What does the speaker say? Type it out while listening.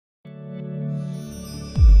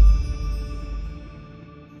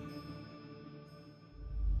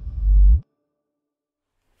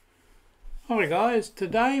Hi guys,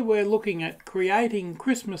 today we're looking at creating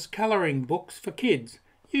Christmas colouring books for kids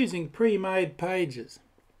using pre-made pages.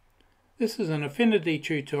 This is an Affinity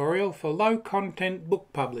tutorial for low content book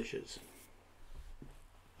publishers.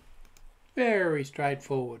 Very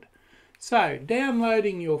straightforward. So,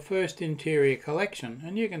 downloading your first interior collection,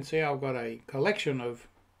 and you can see I've got a collection of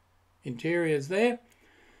interiors there.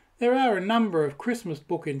 There are a number of Christmas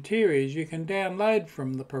book interiors you can download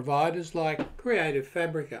from the providers like Creative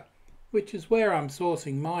Fabrica, which is where I'm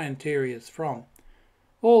sourcing my interiors from.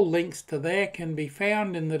 All links to there can be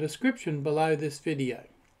found in the description below this video.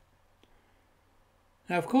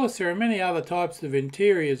 Now of course there are many other types of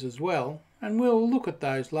interiors as well, and we'll look at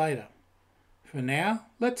those later. For now,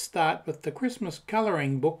 let's start with the Christmas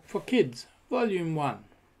Colouring Book for Kids, Volume 1.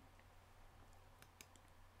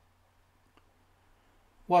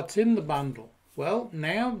 What's in the bundle? Well,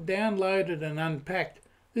 now downloaded and unpacked,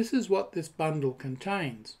 this is what this bundle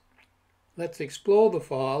contains. Let's explore the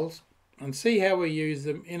files and see how we use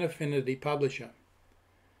them in Affinity Publisher.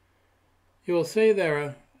 You will see there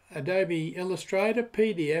are Adobe Illustrator,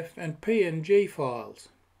 PDF and PNG files.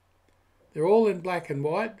 They're all in black and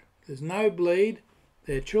white, there's no bleed,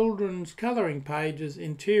 they're children's colouring pages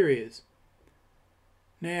interiors.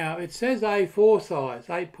 Now it says A4 size,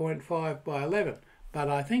 8.5 by 11, but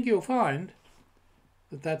I think you'll find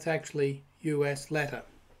that that's actually US letter.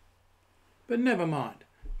 But never mind.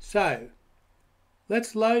 So,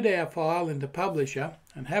 let's load our file into Publisher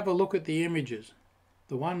and have a look at the images.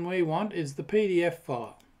 The one we want is the PDF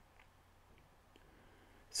file.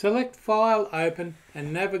 Select File, Open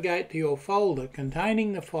and navigate to your folder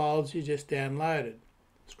containing the files you just downloaded.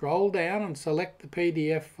 Scroll down and select the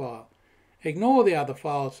PDF file. Ignore the other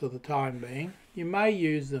files for the time being. You may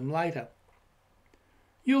use them later.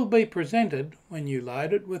 You'll be presented, when you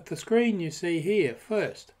load it, with the screen you see here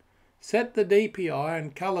first. Set the DPI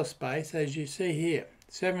and colour space as you see here,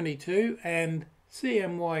 72 and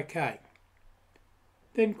CMYK.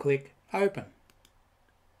 Then click Open.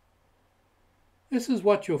 This is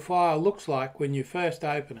what your file looks like when you first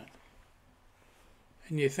open it.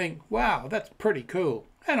 And you think, wow, that's pretty cool.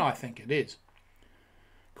 And I think it is.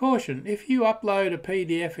 Caution, if you upload a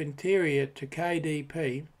PDF interior to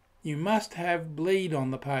KDP, you must have bleed on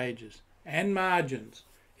the pages and margins,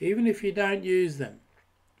 even if you don't use them.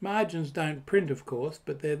 Margins don't print of course,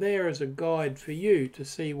 but they're there as a guide for you to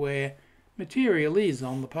see where material is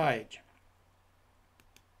on the page.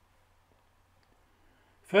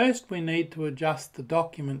 First we need to adjust the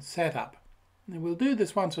document setup. Now, we'll do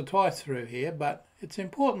this once or twice through here, but it's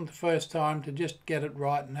important the first time to just get it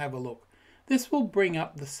right and have a look. This will bring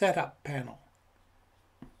up the setup panel.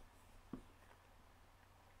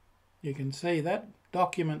 You can see that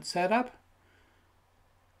document setup.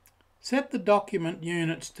 Set the document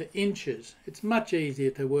units to inches. It's much easier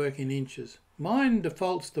to work in inches. Mine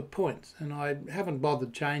defaults to points and I haven't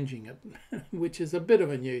bothered changing it, which is a bit of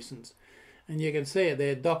a nuisance. And you can see it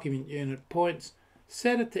there, document unit points.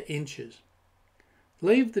 Set it to inches.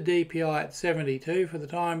 Leave the DPI at 72 for the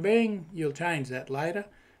time being. You'll change that later.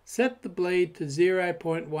 Set the bleed to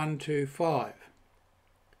 0.125.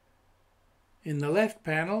 In the left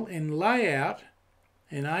panel, in Layout,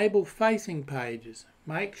 enable Facing Pages.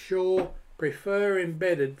 Make sure Prefer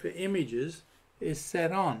Embedded for Images is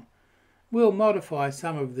set on. We'll modify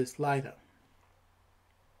some of this later.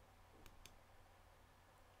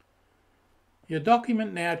 Your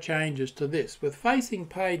document now changes to this. With Facing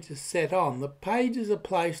Pages set on, the pages are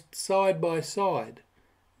placed side by side,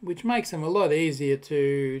 which makes them a lot easier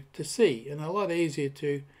to see and a lot easier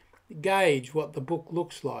to gauge what the book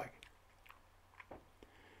looks like.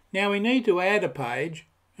 Now we need to add a page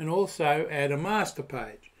and also add a master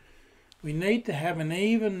page. We need to have an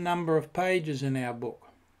even number of pages in our book.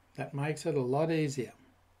 That makes it a lot easier.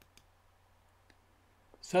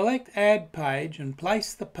 Select Add Page and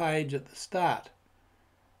place the page at the start.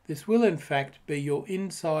 This will in fact be your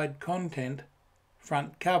inside content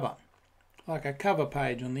front cover, like a cover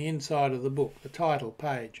page on the inside of the book, the title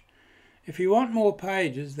page. If you want more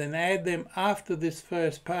pages, then add them after this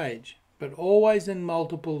first page, but always in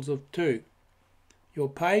multiples of 2. Your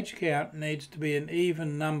page count needs to be an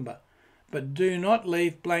even number, but do not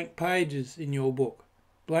leave blank pages in your book.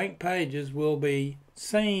 Blank pages will be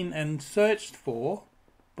seen and searched for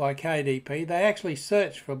by KDP. They actually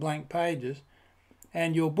search for blank pages,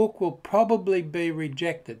 and your book will probably be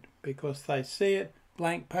rejected because they see it,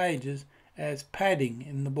 blank pages, as padding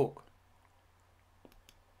in the book.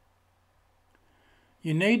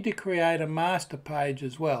 You need to create a master page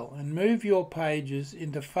as well and move your pages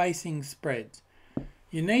into facing spreads.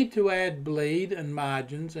 You need to add bleed and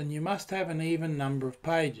margins, and you must have an even number of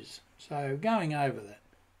pages. So going over that.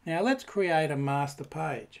 Now let's create a master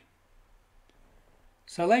page.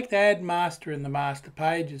 Select Add Master in the Master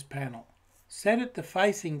Pages panel. Set it to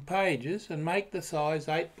Facing Pages and make the size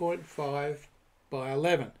 8.5 by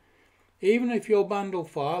 11. Even if your bundle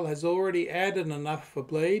file has already added enough for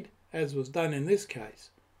bleed, as was done in this case,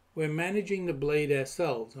 we're managing the bleed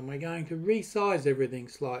ourselves and we're going to resize everything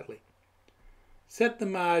slightly. Set the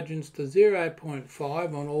margins to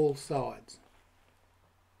 0.5 on all sides.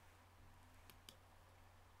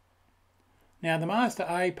 Now the Master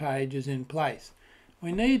A page is in place.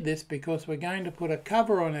 We need this because we're going to put a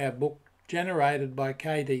cover on our book generated by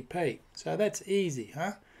KDP. So that's easy,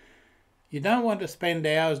 huh? You don't want to spend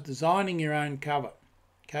hours designing your own cover.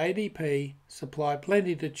 KDP supply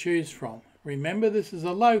plenty to choose from. Remember, this is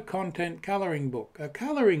a low content colouring book, a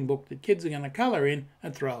colouring book that kids are going to colour in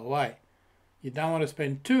and throw away. You don't want to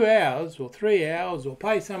spend 2 hours or 3 hours or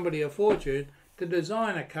pay somebody a fortune to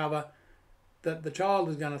design a cover that the child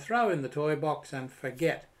is going to throw in the toy box and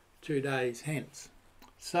forget 2 days hence.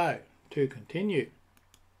 So, to continue.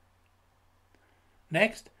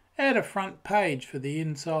 Next, add a front page for the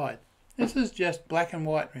inside. This is just black and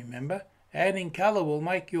white, remember. Adding colour will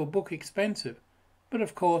make your book expensive, but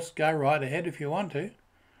of course go right ahead if you want to.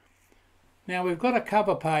 Now we've got a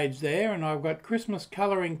cover page there, and I've got Christmas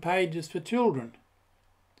colouring pages for children.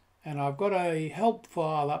 And I've got a help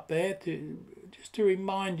file up there just to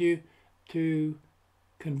remind you to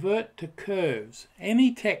convert to curves.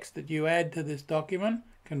 Any text that you add to this document,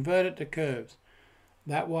 convert it to curves.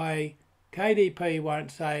 That way KDP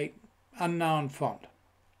won't say unknown font,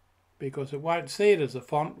 because it won't see it as a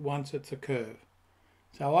font once it's a curve.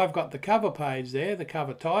 So I've got the cover page there, the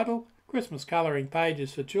cover title, Christmas colouring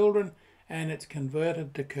pages for children, and it's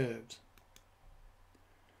converted to curves.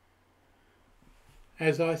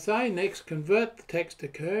 As I say, next convert the text to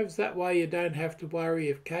curves. That way you don't have to worry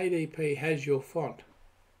if KDP has your font.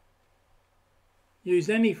 Use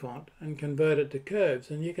any font and convert it to curves,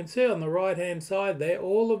 and you can see on the right hand side there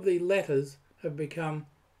all of the letters have become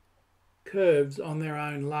curves on their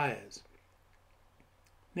own layers.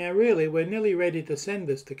 Now really we're nearly ready to send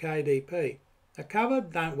this to KDP. A cover,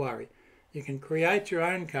 don't worry, you can create your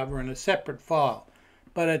own cover in a separate file,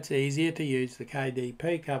 but it's easier to use the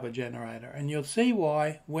KDP cover generator, and you'll see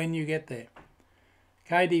why when you get there.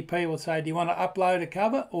 KDP will say, do you want to upload a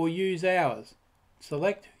cover or use ours?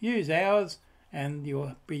 Select use ours, and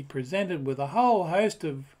you'll be presented with a whole host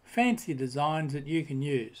of fancy designs that you can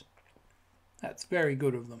use. That's very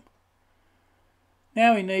good of them.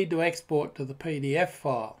 Now we need to export to the PDF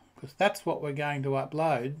file, because that's what we're going to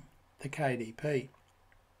upload to KDP.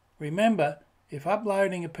 Remember, if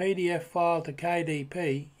uploading a PDF file to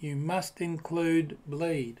KDP, you must include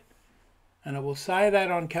bleed. And it will say that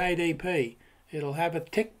on KDP. It'll have a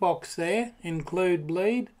tick box there, include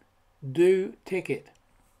bleed, do tick it.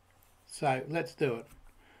 So let's do it.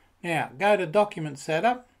 Now go to Document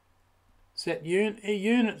Setup, set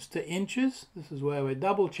units to inches. This is where we're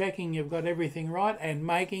double checking you've got everything right and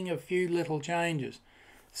making a few little changes.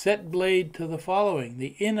 Set bleed to the following.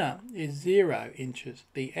 The inner is 0 inches,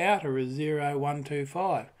 the outer is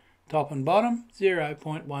 0.125, top and bottom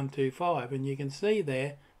 0.125, and you can see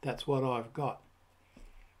there that's what I've got.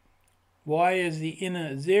 Why is the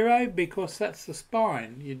inner 0? Because that's the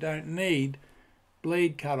spine. You don't need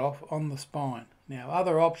bleed cut off on the spine. Now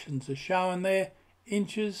other options are shown there,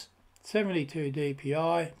 inches, 72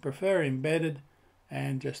 dpi, prefer embedded,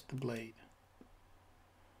 and just the bleed.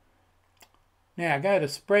 Now go to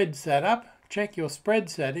Spread Setup, check your spread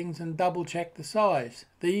settings and double check the size.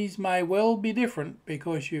 These may well be different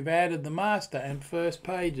because you've added the master and first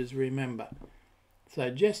pages, remember. So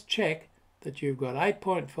just check that you've got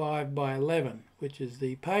 8.5 by 11, which is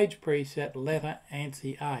the page preset letter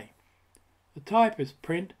ANSI A. The type is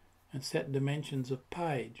print and set dimensions of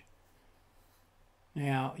page.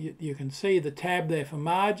 Now you can see the tab there for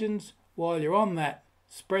margins. While you're on that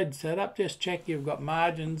spread setup, just check you've got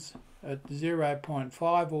margins at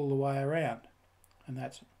 0.5 all the way around. And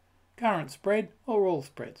that's current spread or all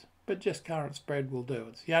spreads, but just current spread will do.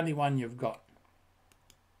 It's the only one you've got.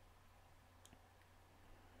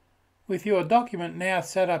 With your document now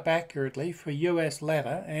set up accurately for US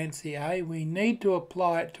letter ANSI A, we need to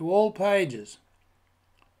apply it to all pages.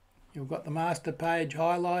 You've got the master page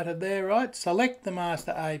highlighted there, right? Select the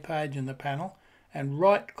master A page in the panel and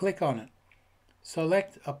right click on it.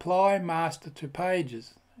 Select Apply Master to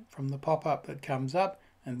Pages from the pop-up that comes up,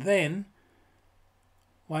 and then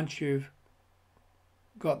once you've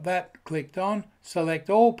got that clicked on, select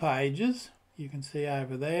all pages, you can see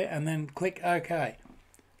over there, and then click OK.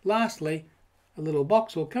 Lastly, a little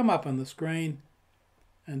box will come up on the screen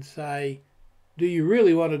and say, do you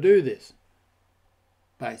really want to do this?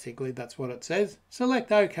 Basically, that's what it says.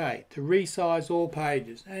 Select OK to resize all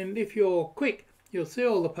pages. And if you're quick, you'll see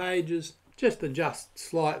all the pages just adjust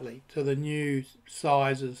slightly to the new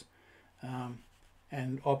sizes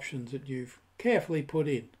and options that you've carefully put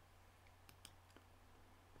in.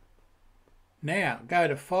 Now go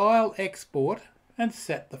to File, Export and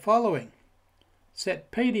set the following.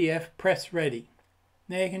 Set PDF Press Ready.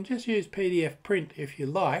 Now you can just use PDF Print if you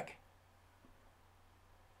like,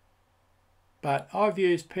 but I've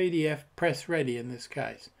used PDF Press Ready in this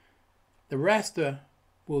case. The raster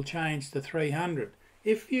will change to 300.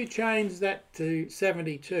 If you change that to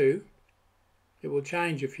 72, it will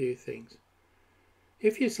change a few things.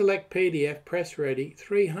 If you select PDF Press Ready,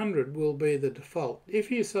 300 will be the default.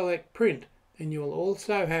 If you select Print, then you will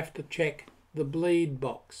also have to check the bleed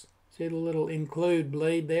box. See the little include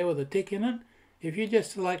bleed there with a tick in it? If you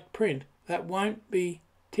just select Print, that won't be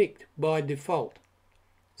ticked by default.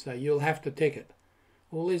 So you'll have to tick it.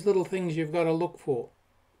 All these little things you've got to look for.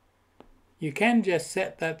 You can just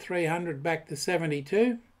set that 300 back to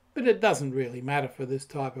 72, but it doesn't really matter for this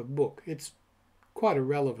type of book. It's quite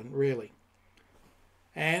irrelevant really.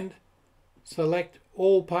 And select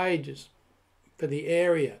all pages for the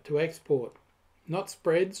area to export. Not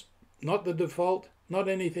spreads, not the default, not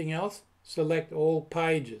anything else. Select all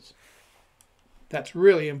pages. That's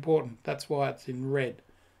really important. That's why it's in red.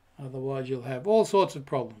 Otherwise you'll have all sorts of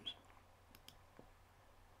problems.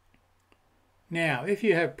 Now, if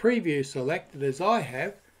you have Preview selected as I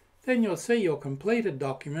have, then you'll see your completed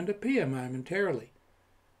document appear momentarily.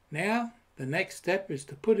 Now, the next step is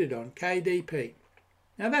to put it on KDP.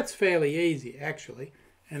 Now that's fairly easy actually,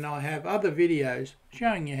 and I have other videos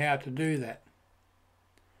showing you how to do that.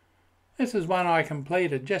 This is one I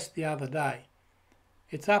completed just the other day.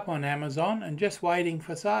 It's up on Amazon and just waiting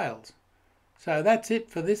for sales. So that's it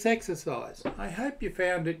for this exercise. I hope you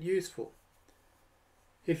found it useful.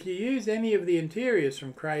 If you use any of the interiors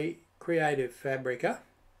from Creative Fabrica,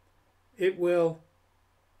 it will,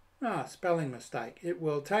 spelling mistake, it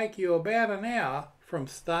will take you about an hour from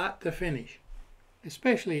start to finish,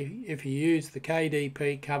 especially if you use the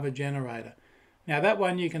KDP cover generator. Now that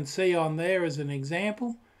one you can see on there as an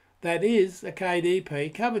example, that is a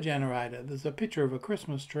KDP cover generator. There's a picture of a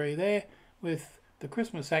Christmas tree there with the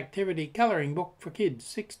Christmas activity colouring book for kids,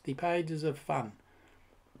 60 pages of fun.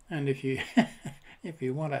 And if you if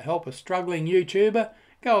you want to help a struggling YouTuber,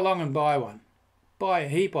 go along and buy one. Buy a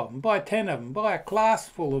heap of them, buy 10 of them, buy a class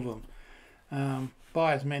full of them.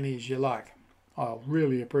 Buy as many as you like. I'll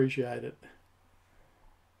really appreciate it.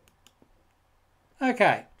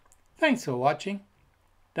 Okay, thanks for watching.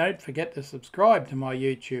 Don't forget to subscribe to my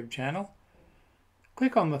YouTube channel.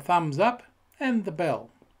 Click on the thumbs up and the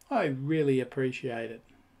bell. I really appreciate it.